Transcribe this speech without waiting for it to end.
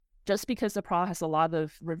just because the product has a lot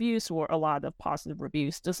of reviews or a lot of positive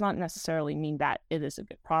reviews does not necessarily mean that it is a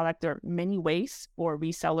good product. There are many ways for a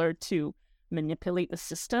reseller to manipulate the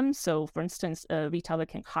system. So for instance, a retailer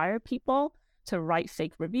can hire people to write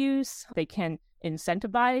fake reviews. They can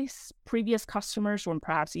incentivize previous customers or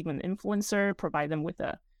perhaps even an influencer, provide them with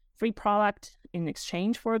a free product in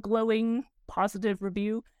exchange for a glowing positive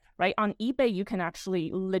review, right? On eBay, you can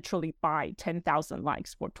actually literally buy 10,000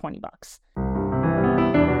 likes for $20.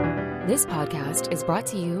 This podcast is brought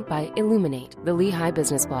to you by Illuminate, the Lehigh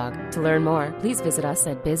Business Blog. To learn more, please visit us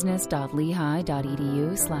at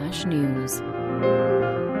business.lehigh.edu/news.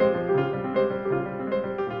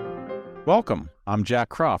 Welcome. I'm Jack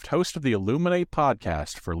Croft, host of the Illuminate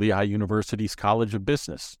podcast for Lehigh University's College of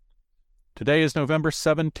Business. Today is November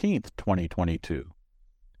 17th, 2022,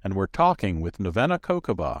 and we're talking with Nevena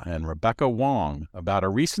Kokova and Rebecca Wong about a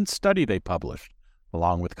recent study they published,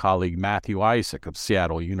 along with colleague Matthew Isaac of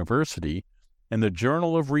Seattle University, in the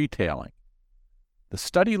Journal of Retailing. The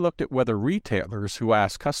study looked at whether retailers who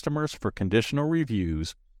ask customers for conditional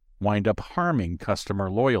reviews wind up harming customer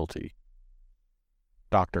loyalty.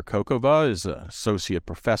 Dr. Kokova is an associate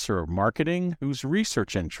professor of marketing whose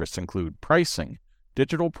research interests include pricing,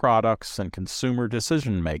 digital products, and consumer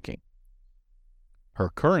decision-making. Her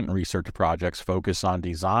current research projects focus on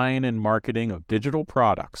design and marketing of digital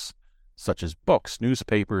products, such as books,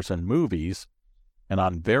 newspapers, and movies, and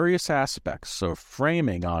on various aspects of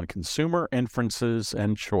framing on consumer inferences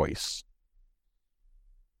and choice.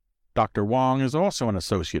 Dr. Wong is also an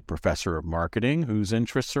associate professor of marketing whose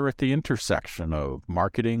interests are at the intersection of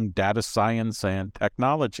marketing, data science, and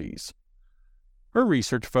technologies. Her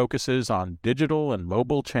research focuses on digital and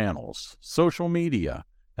mobile channels, social media,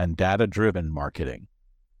 and data-driven marketing.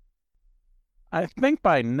 I think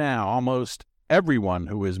by now almost everyone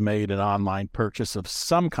who has made an online purchase of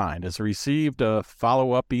some kind has received a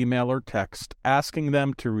follow-up email or text asking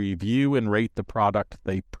them to review and rate the product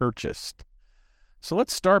they purchased. So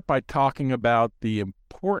let's start by talking about the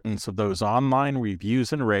importance of those online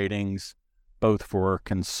reviews and ratings, both for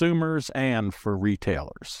consumers and for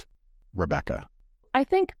retailers. Rebecca. I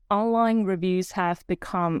think online reviews have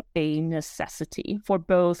become a necessity for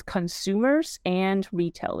both consumers and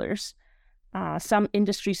retailers. Some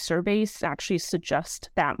industry surveys actually suggest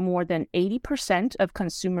that more than 80% of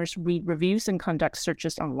consumers read reviews and conduct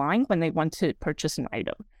searches online when they want to purchase an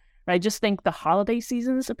item. Right? Just think the holiday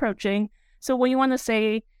season is approaching. So when you want to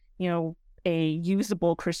say, a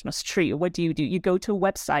usable Christmas tree, what do? You go to a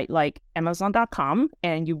website like Amazon.com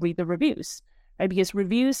and you read the reviews, right? Because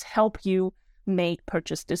reviews help you make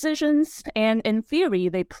purchase decisions. And in theory,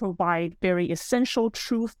 they provide very essential,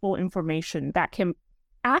 truthful information that can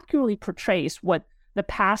accurately portrays what the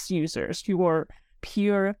past users, your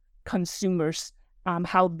peer consumers,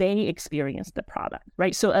 how they experience the product,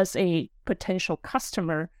 right? So as a potential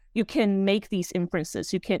customer, you can make these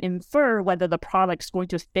inferences. You can infer whether the product's going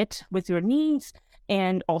to fit with your needs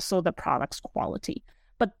and also the product's quality.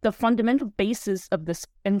 But the fundamental basis of this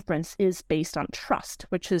inference is based on trust,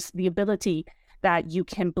 which is the ability that you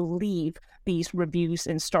can believe these reviews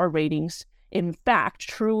and star ratings in fact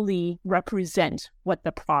truly represent what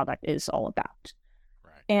the product is all about.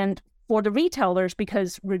 Right. And for the retailers,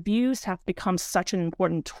 because reviews have become such an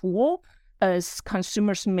important tool as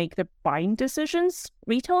consumers make their buying decisions,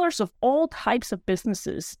 retailers of all types of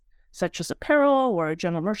businesses, such as apparel or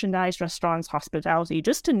general merchandise, restaurants, hospitality,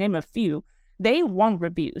 just to name a few, they want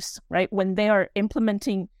reviews, right? When they are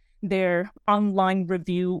implementing their online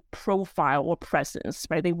review profile or presence,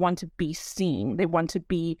 right? They want to be seen. They want to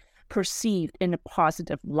be perceived in a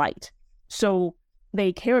positive light. So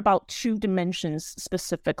they care about two dimensions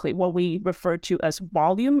specifically, what we refer to as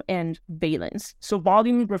volume and valence. So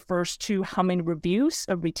volume refers to how many reviews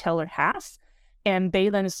a retailer has, and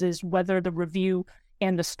valence is whether the review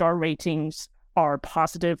and the star ratings are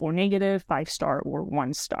positive or negative, 5-star or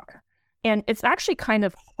 1-star. And it's actually kind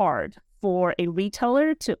of hard for a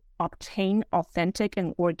retailer to obtain authentic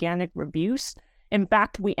and organic reviews. In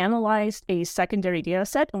fact, we analyzed a secondary data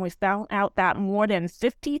set and we found out that more than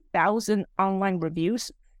 50,000 online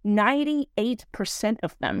reviews, 98%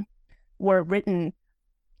 of them were written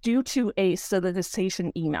due to a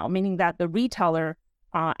solicitation email, meaning that the retailer,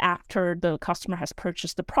 after the customer has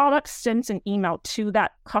purchased the product, sends an email to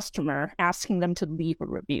that customer asking them to leave a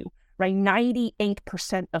review, right?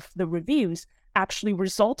 98% of the reviews actually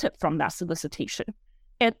resulted from that solicitation.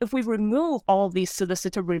 And if we remove all of these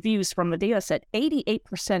solicited reviews from the data set,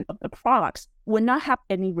 88% of the products would not have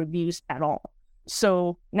any reviews at all.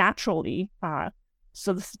 So naturally,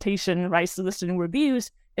 solicitation, right, soliciting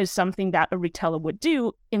reviews is something that a retailer would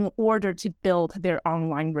do in order to build their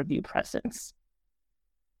online review presence.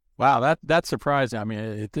 Wow, that's surprising. I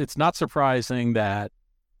mean, it's not surprising that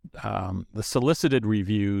the solicited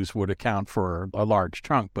reviews would account for a large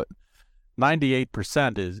chunk, but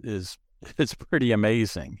 98% is pretty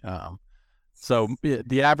amazing. So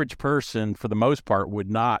the average person, for the most part,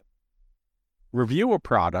 would not review a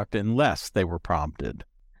product unless they were prompted.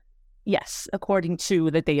 Yes, according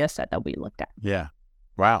to the data set that we looked at. Yeah.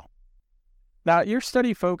 Wow. Now, your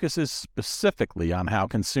study focuses specifically on how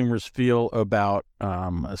consumers feel about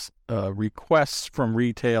requests from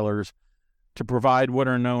retailers to provide what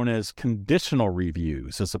are known as conditional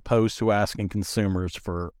reviews, as opposed to asking consumers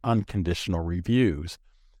for unconditional reviews.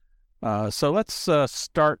 So let's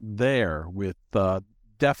start there with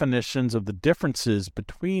definitions of the differences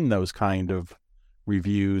between those kind of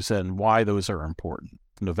reviews and why those are important.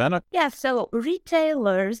 Novena? Yeah, so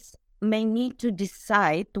retailers may need to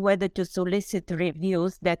decide whether to solicit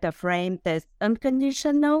reviews that are framed as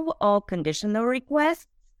unconditional or conditional requests.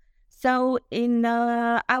 So in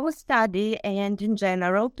our study and in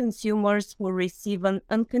general, consumers who receive an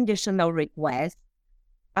unconditional request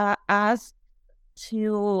are asked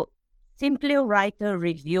to simply write a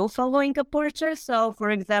review following a purchase. So, for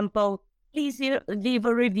example, please leave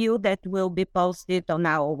a review that will be posted on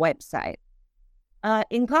our website.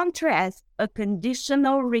 In contrast, a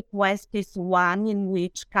conditional request is one in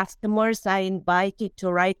which customers are invited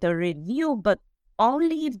to write a review, but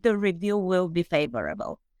only if the review will be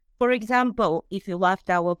favorable. For example, if you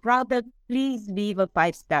loved our product, please leave a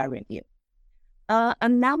 5-star review. A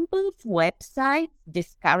number of websites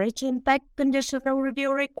discourage impact conditional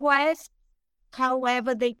review requests.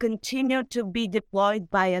 However, they continue to be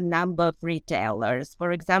deployed by a number of retailers.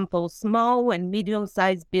 For example, small and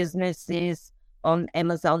medium-sized businesses on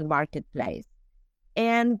Amazon Marketplace.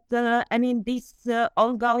 And this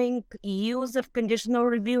ongoing use of conditional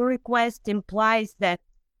review requests implies that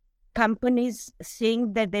companies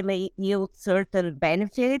think that they may yield certain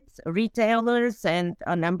benefits, retailers and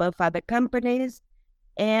a number of other companies,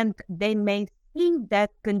 and they may think that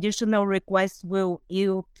conditional requests will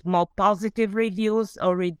yield more positive reviews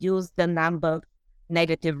or reduce the number of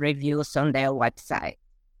negative reviews on their website.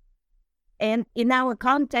 And in our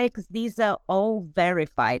context, these are all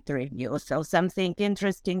verified reviews. So something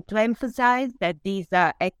interesting to emphasize that these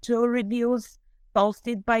are actual reviews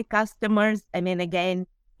posted by customers. I mean, again,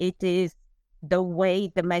 it is the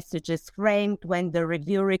way the message is framed when the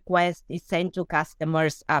review request is sent to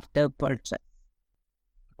customers after purchase.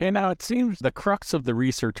 Okay, now it seems the crux of the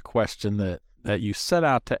research question that you set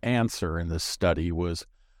out to answer in this study was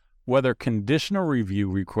whether conditional review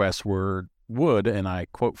requests would, and I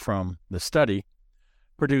quote from the study,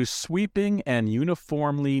 produce sweeping and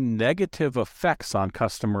uniformly negative effects on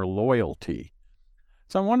customer loyalty.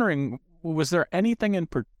 So I'm wondering, was there anything in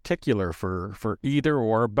particular for either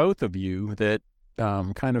or both of you that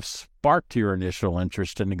kind of sparked your initial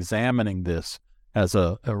interest in examining this as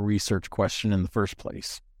a research question in the first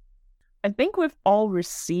place? I think we've all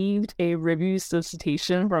received a review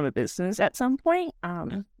solicitation from a business at some point.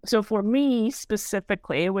 So for me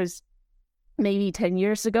specifically, it was maybe 10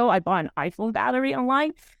 years ago. I bought an iPhone battery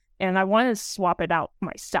online and I wanted to swap it out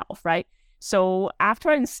myself, right? So after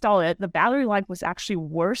I installed it, the battery life was actually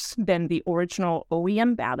worse than the original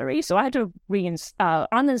OEM battery. So I had to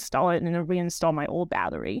uninstall it and then reinstall my old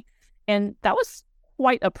battery. And that was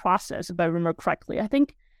quite a process, if I remember correctly. I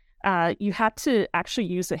think you had to actually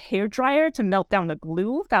use a hairdryer to melt down the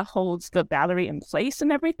glue that holds the battery in place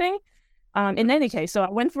and everything. In any case, so I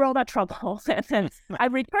went through all that trouble and then I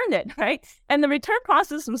returned it, right? And the return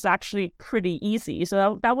process was actually pretty easy.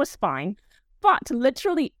 So that was fine. But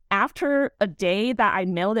literally after a day that I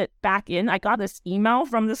mailed it back in, I got this email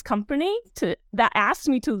from this company that asked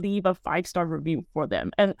me to leave a 5-star review for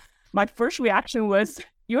them. And my first reaction was,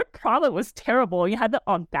 your product was terrible. You had the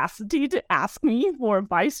audacity to ask me for a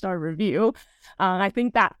 5-star review. I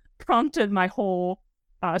think that prompted my whole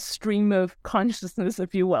stream of consciousness,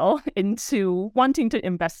 if you will, into wanting to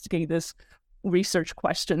investigate this research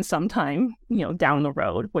question sometime, down the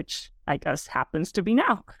road, which I guess happens to be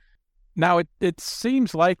now. Now, it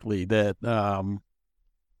seems likely that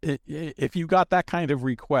if you got that kind of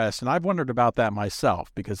request, and I've wondered about that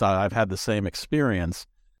myself because I've had the same experience,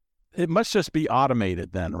 it must just be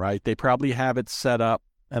automated then, right? They probably have it set up,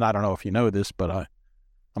 and I don't know if you know this, but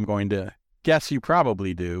I'm going to guess you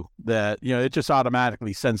probably do, that it just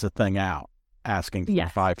automatically sends a thing out asking for a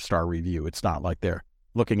 5-star review. It's not like they're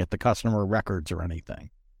looking at the customer records or anything.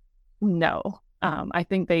 No, I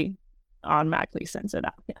think they automatically sends it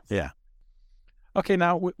out. Yes. Yeah. Okay,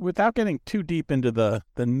 now without getting too deep into the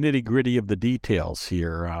nitty-gritty of the details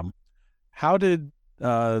here, how did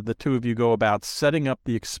the two of you go about setting up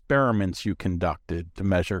the experiments you conducted to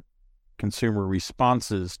measure consumer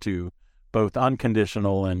responses to both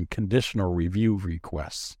unconditional and conditional review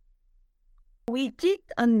requests? We did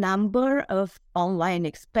a number of online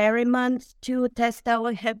experiments to test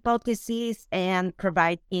our hypotheses and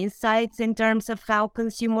provide insights in terms of how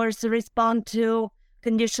consumers respond to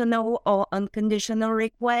conditional or unconditional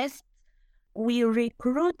requests. We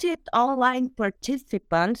recruited online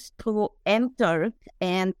participants through Mturk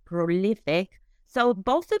and Prolific. So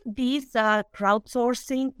both of these are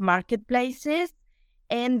crowdsourcing marketplaces,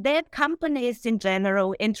 and that companies in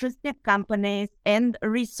general, interested companies and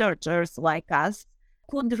researchers like us,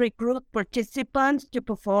 could recruit participants to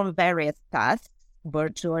perform various tasks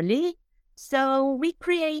virtually. So we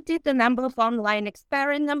created a number of online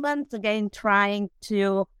experiments, again, trying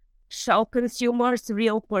to show consumers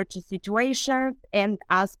real purchase situations and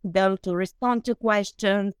ask them to respond to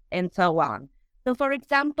questions and so on. So, for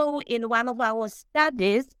example, in one of our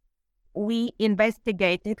studies, we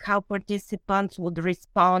investigated how participants would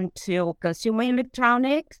respond to consumer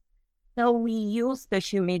electronics. So we used the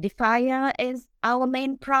humidifier as our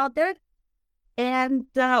main product, and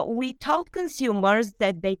we told consumers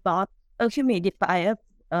that they bought a humidifier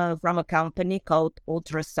from a company called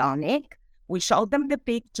Ultrasonic. We showed them the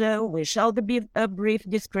picture, we showed a brief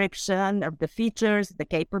description of the features, the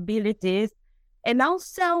capabilities, and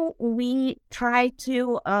also we try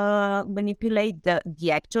to manipulate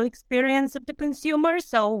the actual experience of the consumer.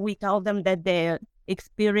 So we told them that their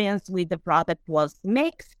experience with the product was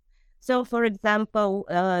mixed. So, for example,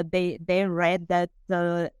 they read that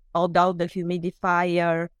although the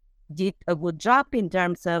humidifier did a good job in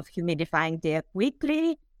terms of humidifying the air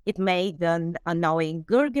quickly, it made an annoying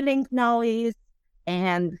gurgling noise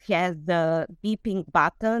and has a beeping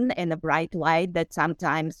button and a bright light that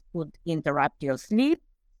sometimes could interrupt your sleep.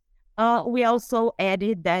 We also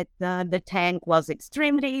added that the tank was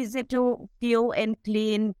extremely easy to fill and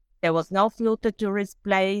clean. There was no filter to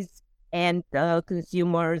replace, and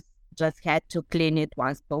consumers just had to clean it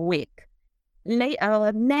once per week.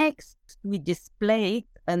 Next, we displayed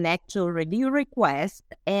an actual review request,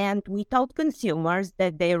 and we told consumers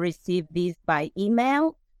that they received these by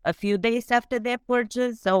email a few days after their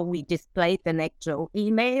purchase. So we displayed an actual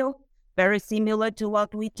email, very similar to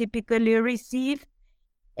what we typically receive.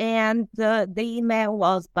 And the email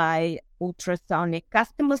was by Ultrasonic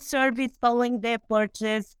customer service following their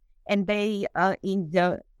purchase. And they in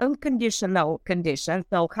the unconditional condition.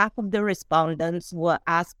 So half of the respondents were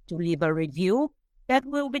asked to leave a review that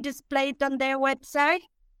will be displayed on their website.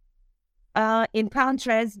 In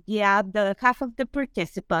contrast, the other half of the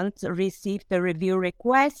participants received a review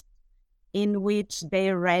request in which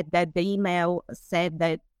they read that the email said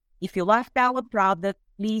that if you loved our product,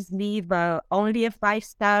 please leave only a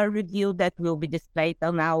 5-star review that will be displayed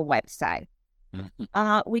on our website.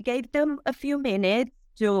 We gave them a few minutes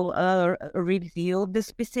to review the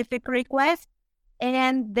specific request,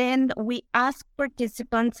 and then we asked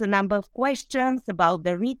participants a number of questions about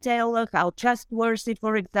the retailer, how trustworthy,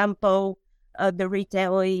 for example, the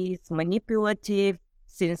retailer is, manipulative,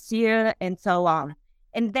 sincere, and so on.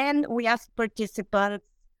 And then we asked participants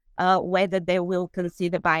whether they will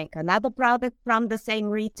consider buying another product from the same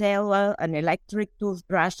retailer, an electric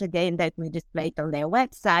toothbrush, again, that we displayed on their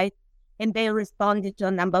website. And they responded to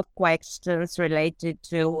a number of questions related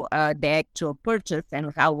to the actual purchase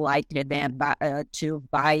and how likely they are to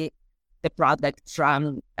buy the product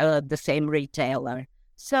from the same retailer.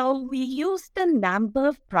 So we used a number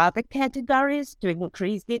of product categories to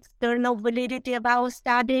increase the external validity of our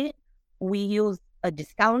study. We used a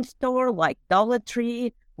discount store like Dollar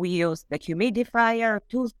Tree. We used the humidifier,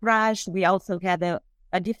 toothbrush. We also had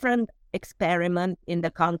a different experiment in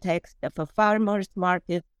the context of a farmer's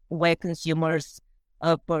market where consumers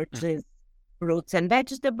purchase fruits and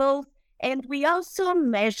vegetables. And we also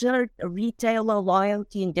measured retailer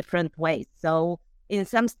loyalty in different ways. So in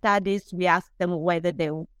some studies, we asked them whether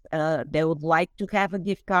they would like to have a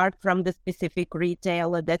gift card from the specific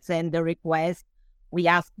retailer that sent the request. We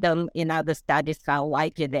asked them in other studies how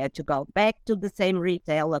likely they are to go back to the same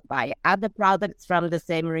retailer, buy other products from the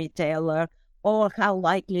same retailer, or how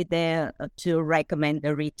likely they are to recommend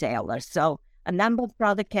the retailer. So a number of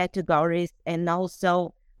product categories and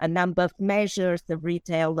also a number of measures of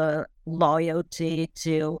retailer loyalty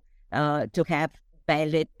to have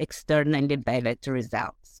valid, externally valid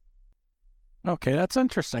results. Okay, that's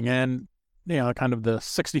interesting. And, kind of the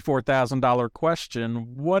 $64,000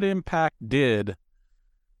 question, what impact did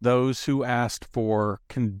those who asked for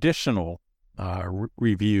conditional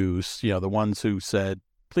reviews, the ones who said,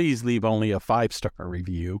 please leave only a 5-star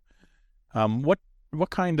review, what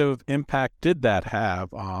kind of impact did that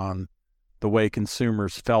have on the way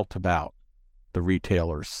consumers felt about the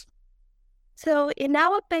retailers? So in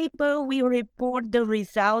our paper, we report the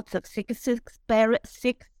results of six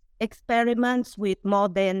experiments with more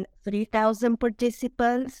than 3,000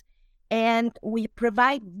 participants, and we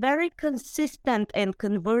provide very consistent and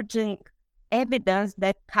converging evidence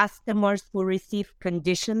that customers who receive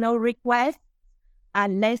conditional requests are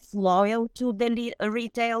less loyal to the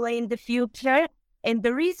retailer in the future. And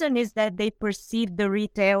the reason is that they perceive the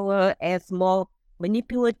retailer as more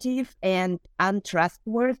manipulative and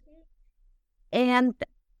untrustworthy. And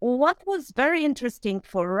what was very interesting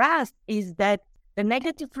for us is that the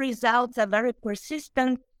negative results are very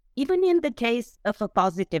persistent, even in the case of a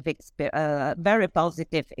very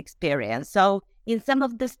positive experience. So in some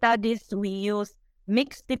of the studies, we use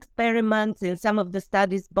mixed experiments. In some of the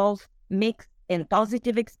studies, both mixed and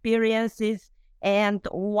positive experiences. And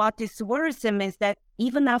what is worrisome is that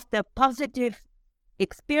even after positive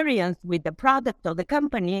experience with the product or the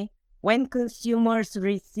company, when consumers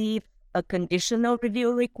receive a conditional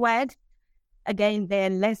review request, again, they're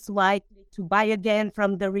less likely to buy again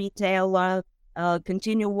from the retailer,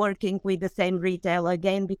 continue working with the same retailer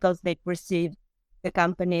again, because they perceive the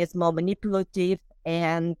company as more manipulative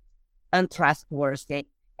and untrustworthy.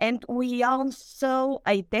 And we also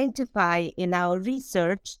identify in our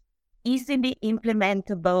research easily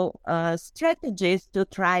implementable strategies to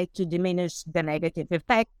try to diminish the negative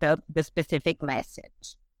effect of the specific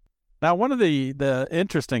message. Now, one of the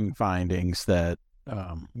interesting findings that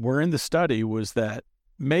were in the study was that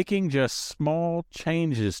making just small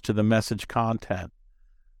changes to the message content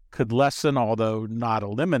could lessen, although not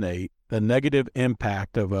eliminate, the negative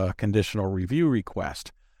impact of a conditional review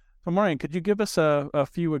request. So, Maureen, could you give us a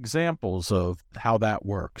few examples of how that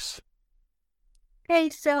works? Okay,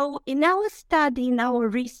 so in our study, in our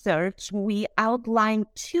research, we outlined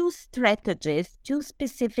two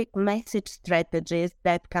specific message strategies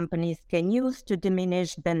that companies can use to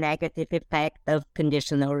diminish the negative effect of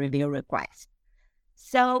conditional review requests.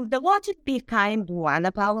 So the logic behind one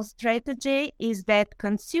of our strategy is that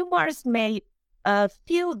consumers may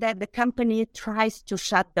feel that the company tries to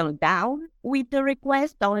shut them down with the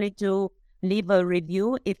request, only to leave a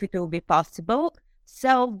review if it will be possible.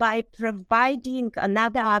 So by providing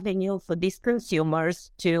another avenue for these consumers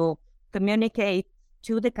to communicate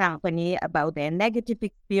to the company about their negative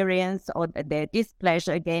experience or their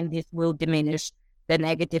displeasure, again, this will diminish the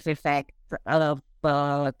negative effect of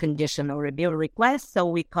conditional review requests. So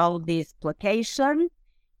we call this placation.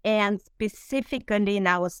 And specifically in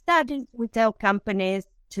our studies, we tell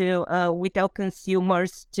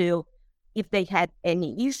consumers to, if they had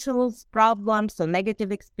any issues, problems, or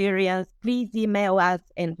negative experience, please email us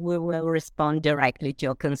and we will respond directly to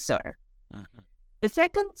your concern. Uh-huh. The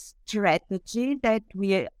second strategy that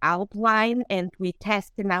we outline and we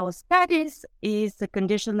test in our studies is a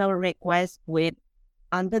conditional request with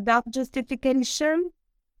underdog justification.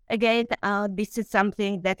 Again, this is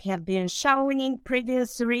something that have been shown in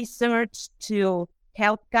previous research to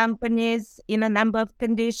help companies in a number of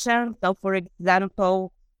conditions. So, for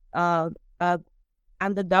example,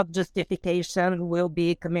 underdog justification will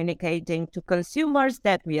be communicating to consumers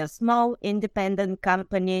that we are a small, independent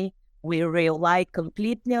company. We rely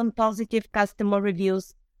completely on positive customer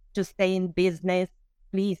reviews to stay in business.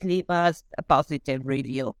 Please leave us a positive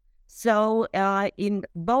review. So in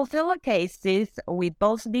both our cases, with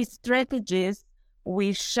both these strategies,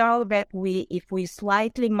 we show that if we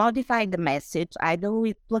slightly modify the message, either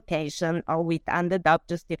with placation or with underdog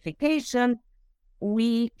justification,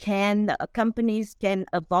 companies can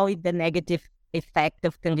avoid the negative effect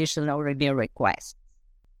of conditional review requests.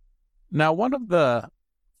 Now, one of the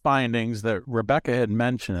findings that Rebecca had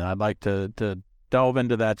mentioned, and I'd like to delve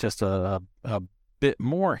into that just a bit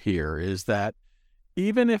more here, is that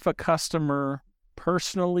even if a customer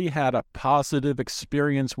personally had a positive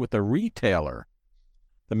experience with a retailer,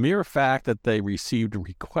 the mere fact that they received a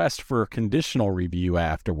request for a conditional review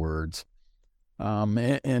afterwards,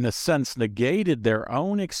 in a sense, negated their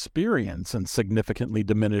own experience and significantly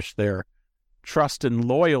diminished their trust and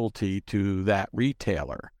loyalty to that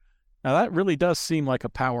retailer. Now, that really does seem like a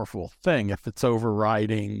powerful thing if it's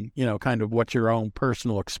overriding, kind of what your own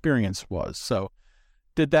personal experience was. So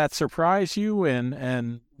did that surprise you?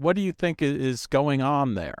 And what do you think is going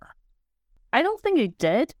on there? I don't think it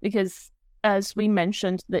did, because as we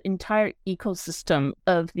mentioned, the entire ecosystem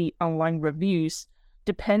of the online reviews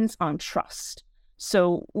depends on trust.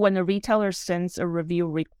 So when a retailer sends a review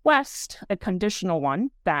request, a conditional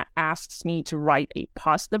one that asks me to write a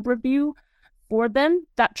positive review for them,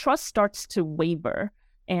 that trust starts to waver.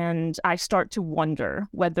 And I start to wonder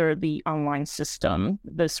whether the online system,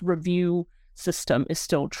 this review system, is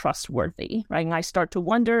still trustworthy, right? And I start to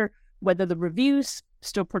wonder whether the reviews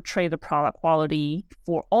still portray the product quality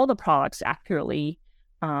for all the products accurately.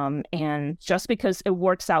 And just because it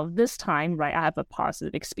works out this time, right, I have a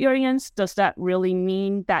positive experience, does that really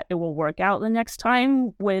mean that it will work out the next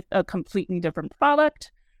time with a completely different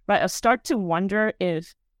product, right? I start to wonder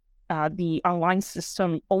if the online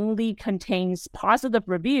system only contains positive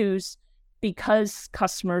reviews because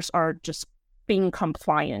customers are just being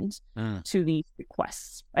compliant to these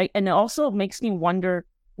requests, right? And it also makes me wonder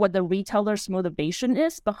what the retailer's motivation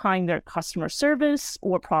is behind their customer service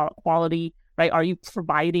or product quality, right? Are you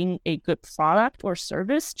providing a good product or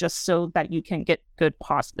service just so that you can get good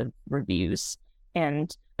positive reviews?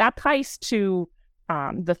 And that ties to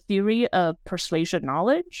the theory of persuasion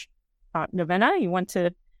knowledge. Nevena, you want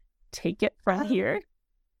to take it from here?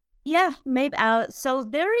 Yeah, maybe. So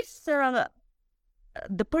there is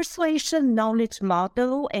the persuasion knowledge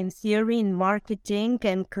model and theory in marketing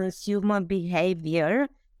and consumer behavior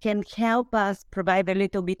can help us provide a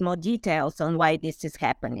little bit more details on why this is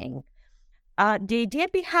happening. The idea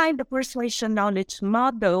behind the persuasion knowledge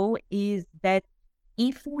model is that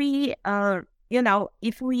if we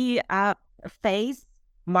face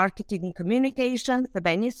marketing communications of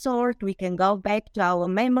any sort, we can go back to our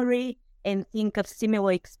memory and think of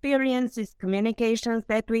similar experiences, communications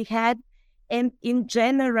that we had. And in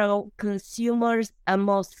general, consumers are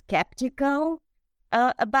more skeptical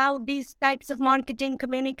about these types of marketing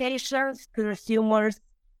communications. Consumers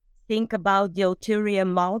think about the ulterior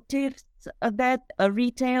motives that a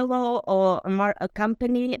retailer or a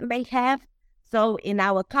company may have. So in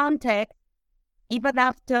our context, even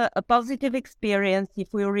after a positive experience, if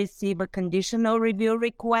we receive a conditional review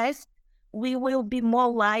request, we will be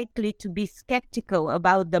more likely to be skeptical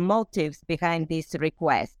about the motives behind this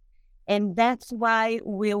request. And that's why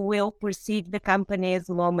we will perceive the company as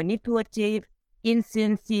more manipulative,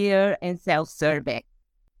 insincere, and self-serving.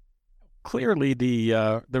 Clearly,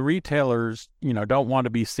 the retailers, don't want to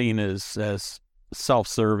be seen as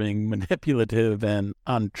self-serving, manipulative, and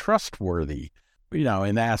untrustworthy,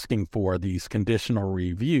 in asking for these conditional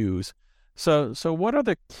reviews. So what are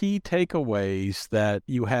the key takeaways that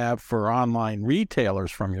you have for online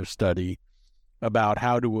retailers from your study about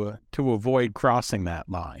how to avoid crossing that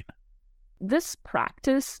line? This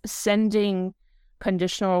practice, sending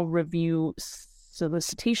conditional review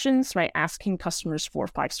solicitations, right, asking customers for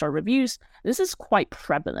 5-star reviews, this is quite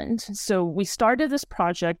prevalent. So we started this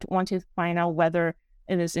project wanting to find out whether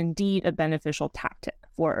it is indeed a beneficial tactic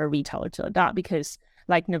for a retailer to adopt, because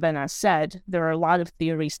like Nevena said, there are a lot of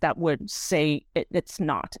theories that would say it's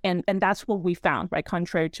not. And that's what we found, right?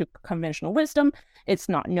 Contrary to conventional wisdom, it's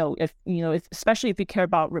not. No, especially if you care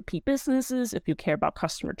about repeat businesses, if you care about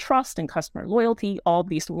customer trust and customer loyalty, all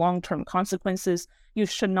these long-term consequences, you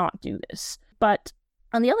should not do this. But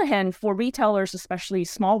on the other hand, for retailers, especially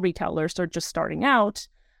small retailers that are just starting out,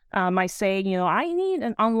 might say, I need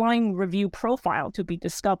an online review profile to be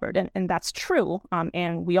discovered. And that's true.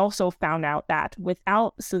 And we also found out that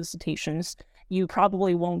without solicitations, you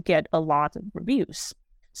probably won't get a lot of reviews.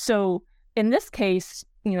 So in this case,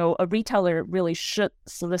 a retailer really should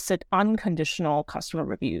solicit unconditional customer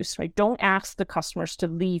reviews, right? Don't ask the customers to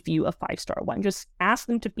leave you a 5-star one. Just ask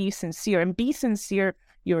them to be sincere, and be sincere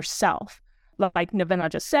yourself. Like Nevena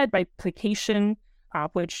just said, right? Plication,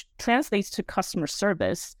 which translates to customer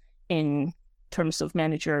service in terms of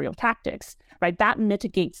managerial tactics, right? That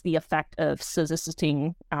mitigates the effect of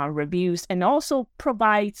soliciting reviews and also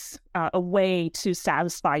provides a way to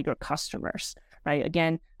satisfy your customers, right?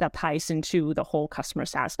 Again, that ties into the whole customer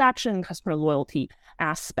satisfaction, customer loyalty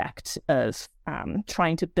aspect of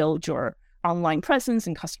trying to build your online presence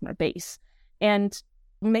and customer base. And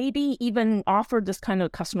maybe even offer this kind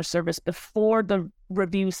of customer service before the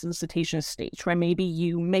review solicitation stage, right? Maybe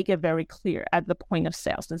you make it very clear at the point of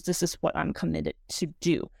sales that this is what I'm committed to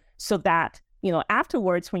do, so that,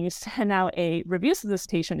 afterwards, when you send out a review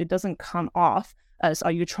solicitation, it doesn't come off as,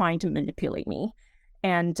 are you trying to manipulate me?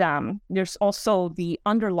 And there's also the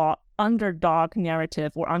underdog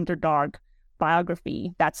narrative or underdog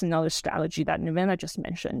biography. That's another strategy that Nevena just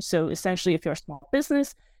mentioned. So essentially, if you're a small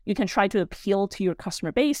business, you can try to appeal to your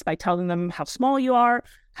customer base by telling them how small you are,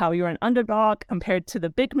 how you're an underdog compared to the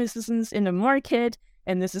big businesses in the market,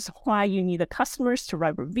 and this is why you need the customers to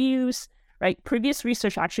write reviews, right? Previous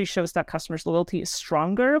research actually shows that customers' loyalty is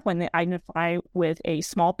stronger when they identify with a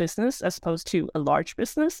small business as opposed to a large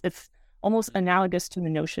business. It's almost analogous to the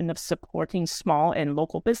notion of supporting small and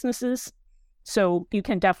local businesses. So you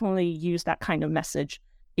can definitely use that kind of message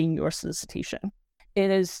in your solicitation. It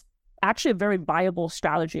is actually a very viable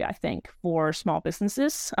strategy, I think, for small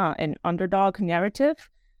businesses, an underdog narrative.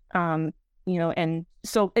 And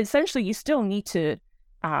so essentially you still need to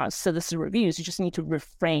solicit reviews, you just need to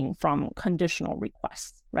refrain from conditional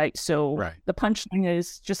requests, right? So the punchline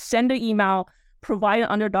is just send an email, provide an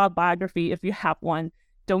underdog biography if you have one.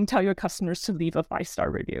 Don't tell your customers to leave a 5-star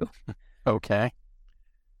review. Okay.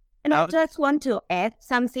 And I just want to add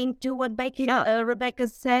something to what Rebecca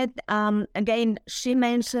said. Again, she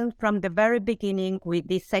mentioned from the very beginning with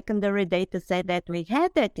the secondary data set that we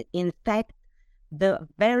had that, in fact, the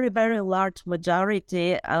very, very large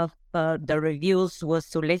majority of the reviews was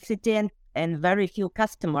solicited and very few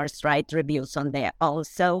customers write reviews on there.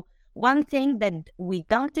 Also, one thing that we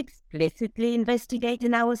don't explicitly investigate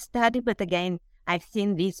in our study, but again, I've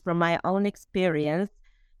seen this from my own experience,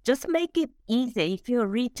 just make it easy. If you're a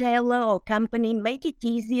retailer or company, make it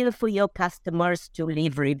easier for your customers to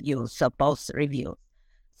leave reviews or post reviews.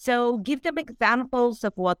 So give them examples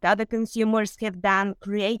of what other consumers have done,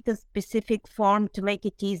 create a specific form to make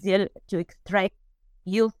it easier to extract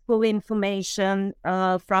useful information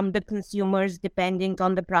from the consumers depending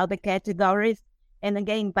on the product categories. And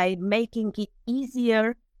again, by making it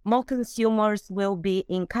easier, more consumers will be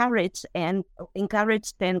encouraged and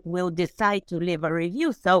will decide to leave a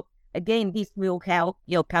review. So again, this will help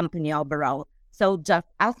your company overall. So just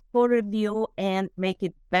ask for a review and make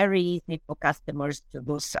it very easy for customers to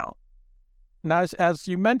do so. Now, as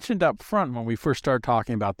you mentioned up front when we first started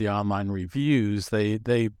talking about the online reviews,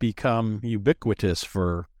 they become ubiquitous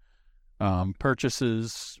for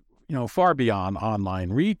purchases, far beyond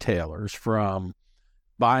online retailers, from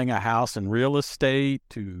buying a house and real estate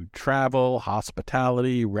to travel,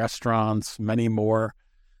 hospitality, restaurants, many more.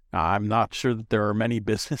 I'm not sure that there are many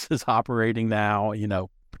businesses operating now,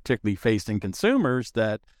 particularly facing consumers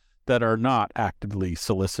that are not actively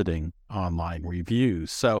soliciting online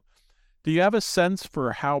reviews. So do you have a sense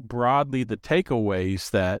for how broadly the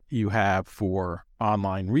takeaways that you have for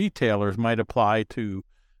online retailers might apply to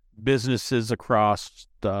businesses across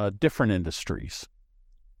different industries?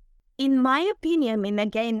 In my opinion, and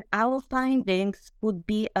again, our findings would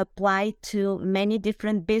be applied to many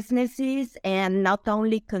different businesses and not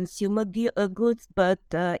only consumer goods, but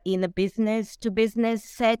in a business-to-business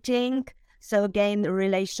setting. So again,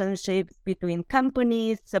 relationships between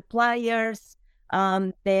companies, suppliers.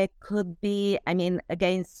 There could be,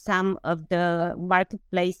 again, some of the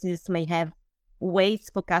marketplaces may have ways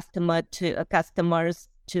for customers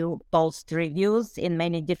to post reviews in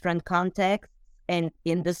many different contexts and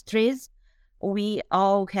industries. We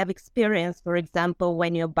all have experience, for example,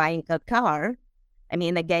 when you're buying a car.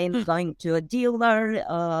 Going to a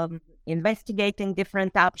dealer, investigating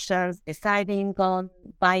different options, deciding on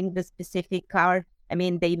buying the specific car.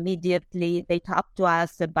 They talk to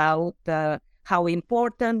us about how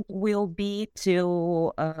important will be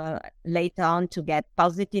to later on to get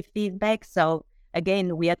positive feedback. So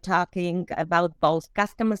again, we are talking about both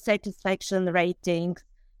customer satisfaction ratings,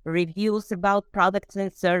 reviews about products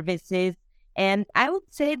and services. And I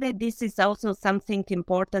would say that this is also something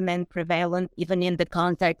important and prevalent even in the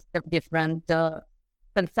context of different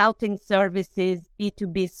consulting services,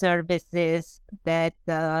 B2B services, that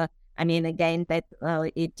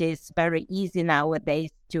it is very easy nowadays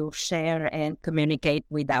to share and communicate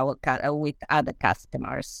with with other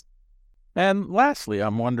customers. And lastly,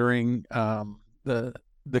 I'm wondering the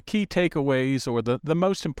key takeaways or the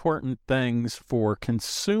most important things for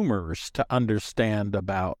consumers to understand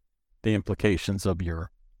about the implications of your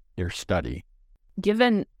study.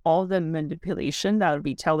 Given all the manipulation that a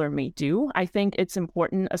retailer may do, I think it's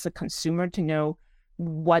important as a consumer to know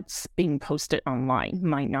what's being posted online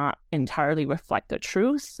might not entirely reflect the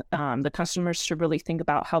truth. The customers should really think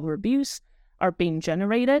about how the reviews are being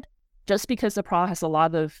generated. Just because the product has a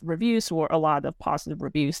lot of reviews or a lot of positive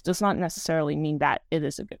reviews does not necessarily mean that it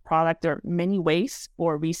is a good product. There are many ways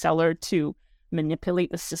for a reseller to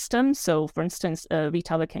manipulate the system. So, for instance, a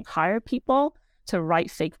retailer can hire people to write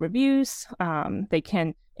fake reviews. They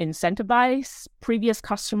can incentivize previous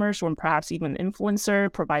customers or perhaps even an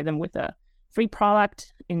influencer, provide them with a free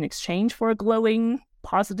product in exchange for a glowing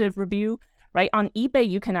positive review, right? On eBay,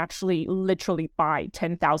 you can actually literally buy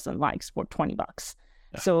 10,000 likes for $20.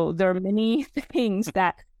 So there are many things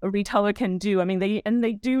that a retailer can do.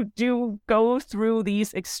 They do go through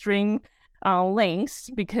these extreme lengths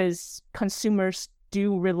because consumers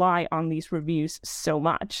do rely on these reviews so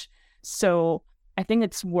much. So I think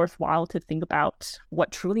it's worthwhile to think about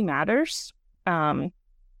what truly matters, right,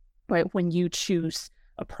 when you choose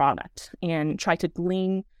a product, and try to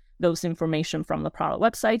glean those information from the product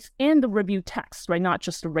websites and the review text, right, not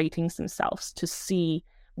just the ratings themselves, to see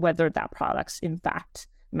whether that products in fact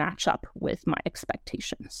match up with my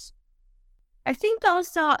expectations. I think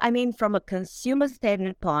also, from a consumer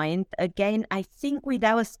standpoint, again, I think with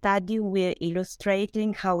our study, we're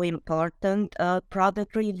illustrating how important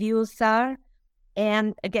product reviews are.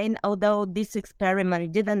 And again, although this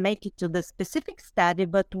experiment didn't make it to the specific study,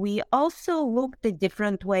 but we also looked at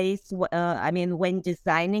different ways, when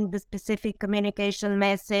designing the specific communication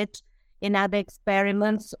message. In other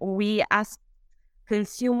experiments, we asked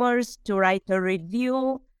consumers to write a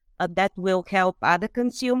review that will help other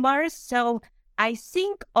consumers. So I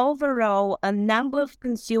think overall, a number of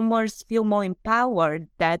consumers feel more empowered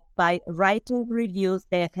that by writing reviews,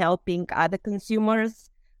 they're helping other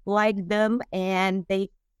consumers like them, and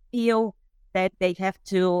they feel that they have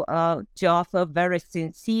to offer very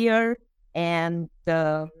sincere and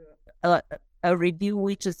a review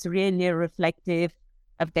which is really reflective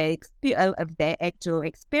of their actual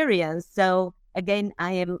experience. So again,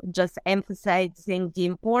 I am just emphasizing the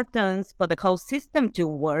importance for the whole system to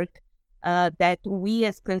work, that we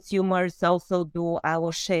as consumers also do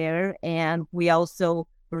our share, and we also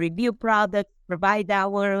review products, provide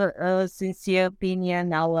our sincere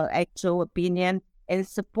opinion, our actual opinion, and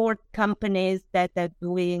support companies that are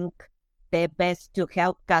doing their best to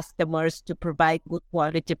help customers to provide good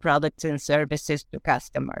quality products and services to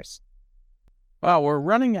customers. Well, we're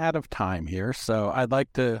running out of time here, so I'd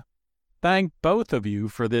like to thank both of you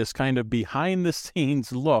for this kind of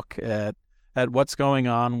behind-the-scenes look at what's going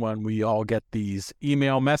on when we all get these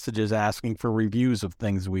email messages asking for reviews of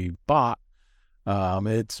things we bought.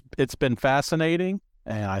 It's been fascinating,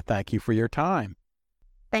 and I thank you for your time.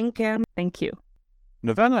 Thank you. Thank you.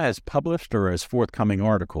 Novena has published or has forthcoming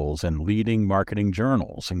articles in leading marketing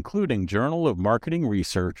journals, including Journal of Marketing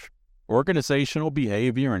Research, Organizational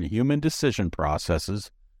Behavior and Human Decision Processes,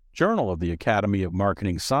 Journal of the Academy of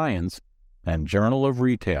Marketing Science, and Journal of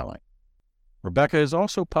Retailing. Rebecca is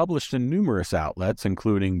also published in numerous outlets,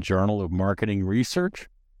 including Journal of Marketing Research,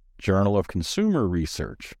 Journal of Consumer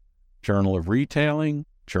Research, Journal of Retailing,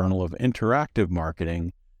 Journal of Interactive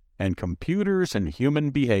Marketing, and Computers and Human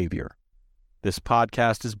Behavior. This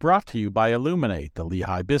podcast is brought to you by Illuminate, the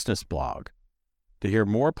Lehigh Business Blog. To hear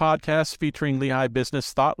more podcasts featuring Lehigh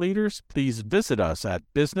business thought leaders, please visit us at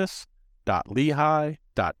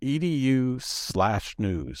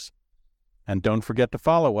business.lehigh.edu/news. And don't forget to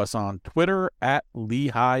follow us on Twitter at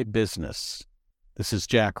Lehigh Business. This is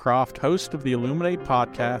Jack Croft, host of the Illuminate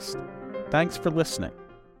podcast. Thanks for listening.